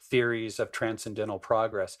theories of transcendental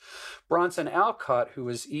progress. Bronson Alcott, who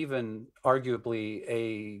was even arguably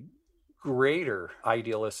a greater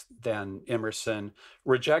idealist than Emerson,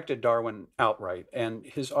 rejected Darwin outright. And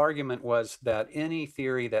his argument was that any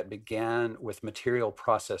theory that began with material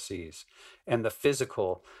processes and the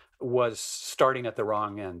physical was starting at the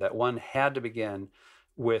wrong end, that one had to begin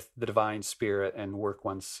with the divine spirit and work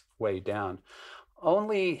one's way down.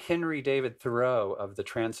 Only Henry David Thoreau of the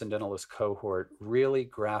Transcendentalist cohort really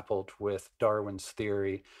grappled with Darwin's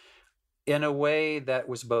theory in a way that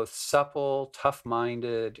was both supple,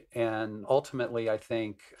 tough-minded, and ultimately, I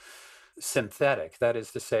think, synthetic. That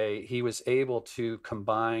is to say, he was able to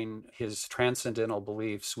combine his transcendental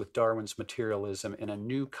beliefs with Darwin's materialism in a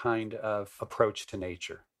new kind of approach to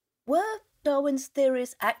nature. Were Darwin's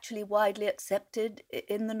theories actually widely accepted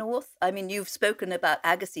in the North? I mean, you've spoken about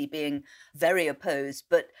Agassiz being very opposed,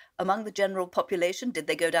 but among the general population, did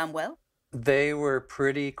they go down well? They were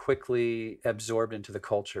pretty quickly absorbed into the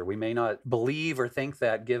culture. We may not believe or think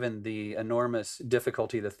that given the enormous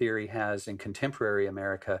difficulty the theory has in contemporary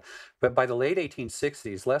America, but by the late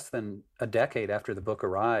 1860s, less than a decade after the book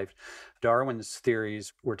arrived, Darwin's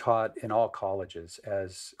theories were taught in all colleges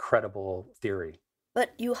as credible theory.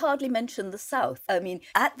 But you hardly mentioned the South. I mean,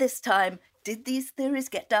 at this time, did these theories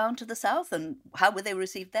get down to the South, and how were they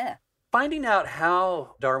received there? Finding out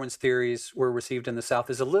how Darwin's theories were received in the South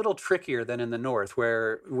is a little trickier than in the North,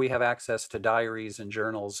 where we have access to diaries and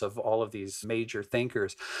journals of all of these major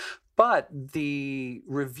thinkers. But the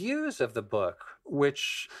reviews of the book,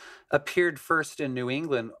 which appeared first in New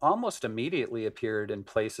England, almost immediately appeared in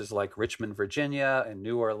places like Richmond, Virginia, and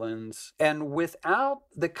New Orleans. And without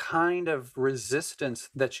the kind of resistance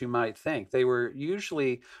that you might think, they were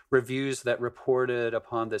usually reviews that reported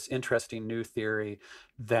upon this interesting new theory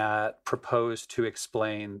that proposed to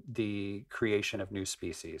explain the creation of new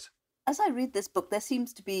species. As I read this book, there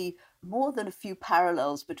seems to be more than a few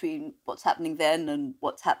parallels between what's happening then and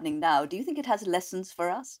what's happening now. Do you think it has lessons for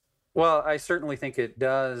us? Well, I certainly think it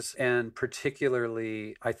does. And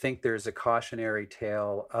particularly, I think there's a cautionary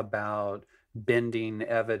tale about bending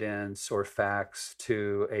evidence or facts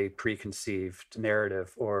to a preconceived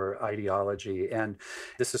narrative or ideology. And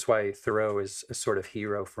this is why Thoreau is a sort of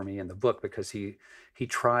hero for me in the book, because he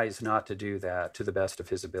tries not to do that to the best of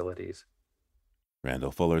his abilities.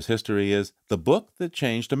 Randall Fuller's history is The Book That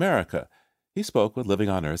Changed America. He spoke with Living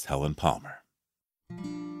on Earth's Helen Palmer.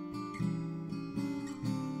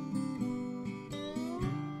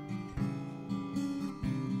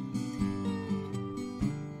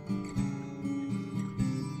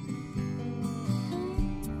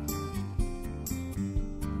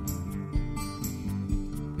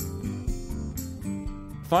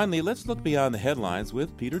 Finally, let's look beyond the headlines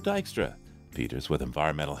with Peter Dykstra. Peter's with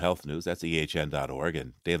Environmental Health News. That's ehn.org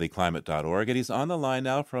and dailyclimate.org. And he's on the line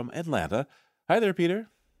now from Atlanta. Hi there, Peter.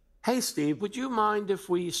 Hey, Steve. Would you mind if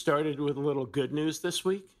we started with a little good news this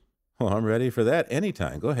week? Well, I'm ready for that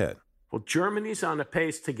anytime. Go ahead. Well, Germany's on a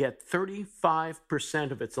pace to get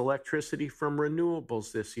 35% of its electricity from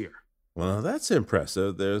renewables this year. Well, that's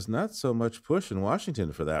impressive. There's not so much push in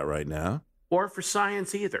Washington for that right now. Or for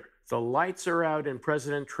science either. The lights are out in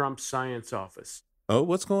President Trump's science office. Oh,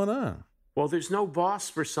 what's going on? Well, there's no boss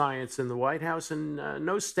for science in the White House and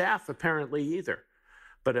no staff apparently either.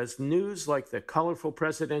 But as news like the colorful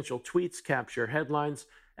presidential tweets capture headlines,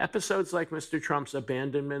 episodes like Mr. Trump's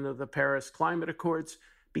abandonment of the Paris Climate Accords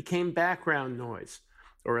became background noise.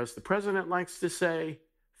 Or as the president likes to say,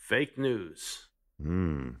 fake news.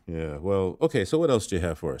 Yeah. Well, okay, so what else do you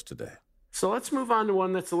have for us today? So let's move on to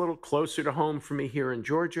one that's a little closer to home for me here in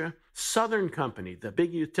Georgia. Southern Company, the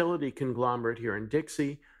big utility conglomerate here in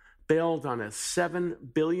Dixie, bailed on a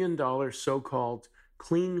 $7 billion so-called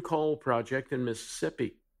clean coal project in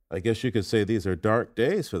Mississippi. I guess you could say these are dark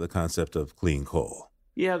days for the concept of clean coal.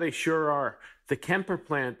 Yeah, they sure are. The Kemper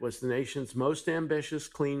plant was the nation's most ambitious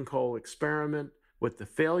clean coal experiment. With the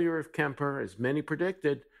failure of Kemper, as many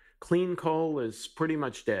predicted, clean coal is pretty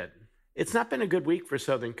much dead. It's not been a good week for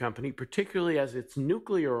Southern Company, particularly as its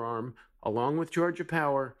nuclear arm, along with Georgia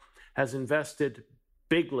Power, has invested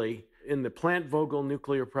bigly in the Plant Vogtle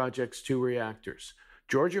Nuclear Project's 2 reactors.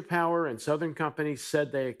 Georgia Power and Southern Company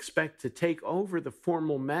said they expect to take over the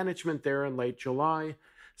formal management there in late July,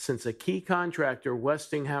 since a key contractor,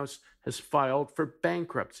 Westinghouse, has filed for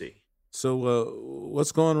bankruptcy. So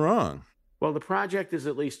what's going wrong? Well, the project is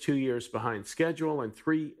at least 2 years behind schedule and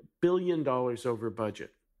 $3 billion over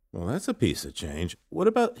budget. Well, that's a piece of change. What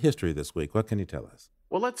about history this week? What can you tell us?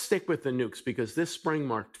 Well, let's stick with the nukes because this spring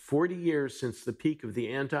marked 40 years since the peak of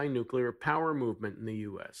the anti-nuclear power movement in the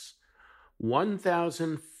U.S.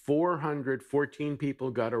 1,414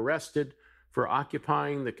 people got arrested for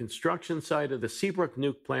occupying the construction site of the Seabrook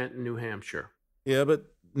nuke plant in New Hampshire. Yeah, but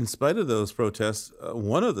in spite of those protests,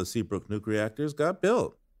 one of the Seabrook nuke reactors got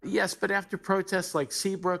built. Yes, but after protests like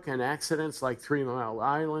Seabrook and accidents like 3 Mile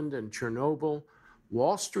Island and Chernobyl,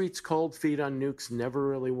 Wall Street's cold feet on nukes never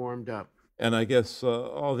really warmed up. And I guess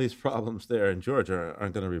all these problems there in Georgia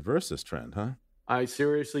aren't going to reverse this trend, huh? I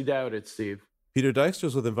seriously doubt it, Steve. Peter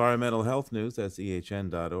Dykstra with Environmental Health News. That's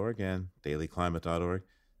ehn.org and dailyclimate.org.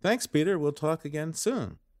 Thanks, Peter. We'll talk again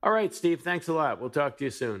soon. All right, Steve. Thanks a lot. We'll talk to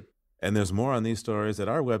you soon. And there's more on these stories at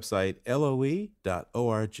our website,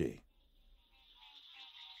 loe.org.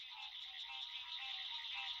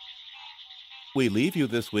 We leave you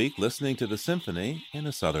this week listening to the symphony in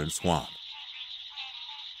a southern swamp.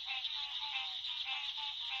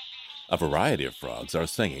 A variety of frogs are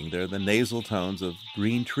singing. They're the nasal tones of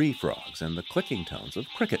green tree frogs and the clicking tones of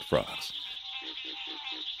cricket frogs.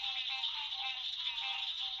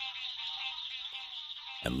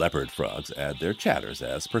 And leopard frogs add their chatters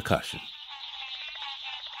as percussion.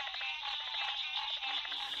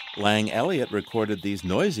 Lang Elliott recorded these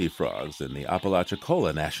noisy frogs in the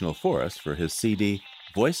Apalachicola National Forest for his CD,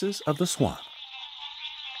 Voices of the Swamp.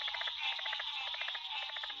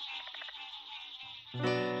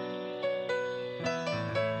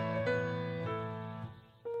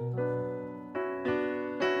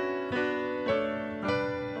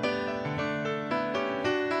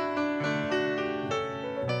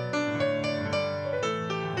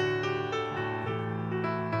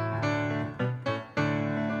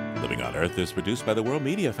 Living on Earth is produced by the World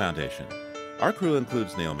Media Foundation. Our crew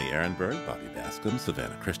includes Naomi Ehrenberg, Bobby Bascom,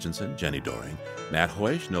 Savannah Christensen, Jenny Doring, Matt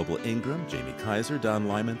Hoish, Noble Ingram, Jamie Kaiser, Don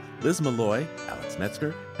Lyman, Liz Malloy, Alex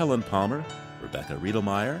Metzger, Helen Palmer, Rebecca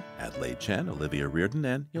Riedelmeyer, Adelaide Chen, Olivia Reardon,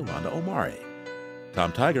 and Yolanda Omari.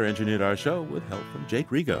 Tom Tiger engineered our show with help from Jake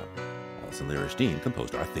Rigo. Alison Lirish-Dean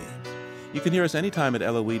composed our themes. You can hear us anytime at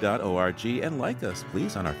LOE.org and like us,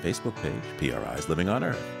 please, on our Facebook page, PRI's Living on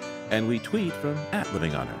Earth. And we tweet from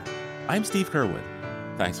 @LivingOnEarth. I'm Steve Curwood.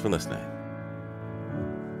 Thanks for listening.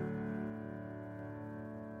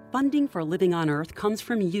 Funding for Living on Earth comes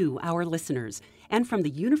from you, our listeners, and from the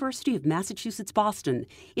University of Massachusetts Boston,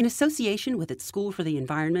 in association with its School for the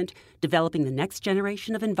Environment, developing the next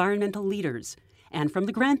generation of environmental leaders, and from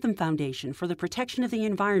the Grantham Foundation for the Protection of the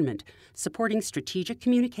Environment, supporting strategic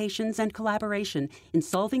communications and collaboration in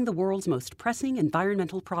solving the world's most pressing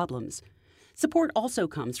environmental problems. Support also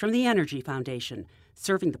comes from the Energy Foundation,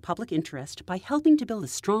 serving the public interest by helping to build a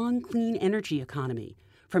strong, clean energy economy.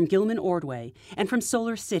 From Gilman Ordway, and from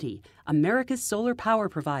Solar City, America's solar power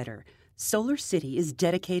provider. Solar City is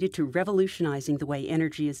dedicated to revolutionizing the way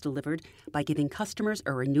energy is delivered by giving customers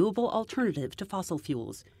a renewable alternative to fossil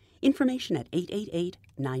fuels. Information at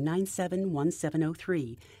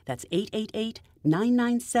 888-997-1703. That's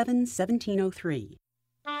 888-997-1703.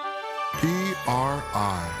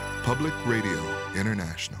 PRI, Public Radio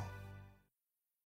International.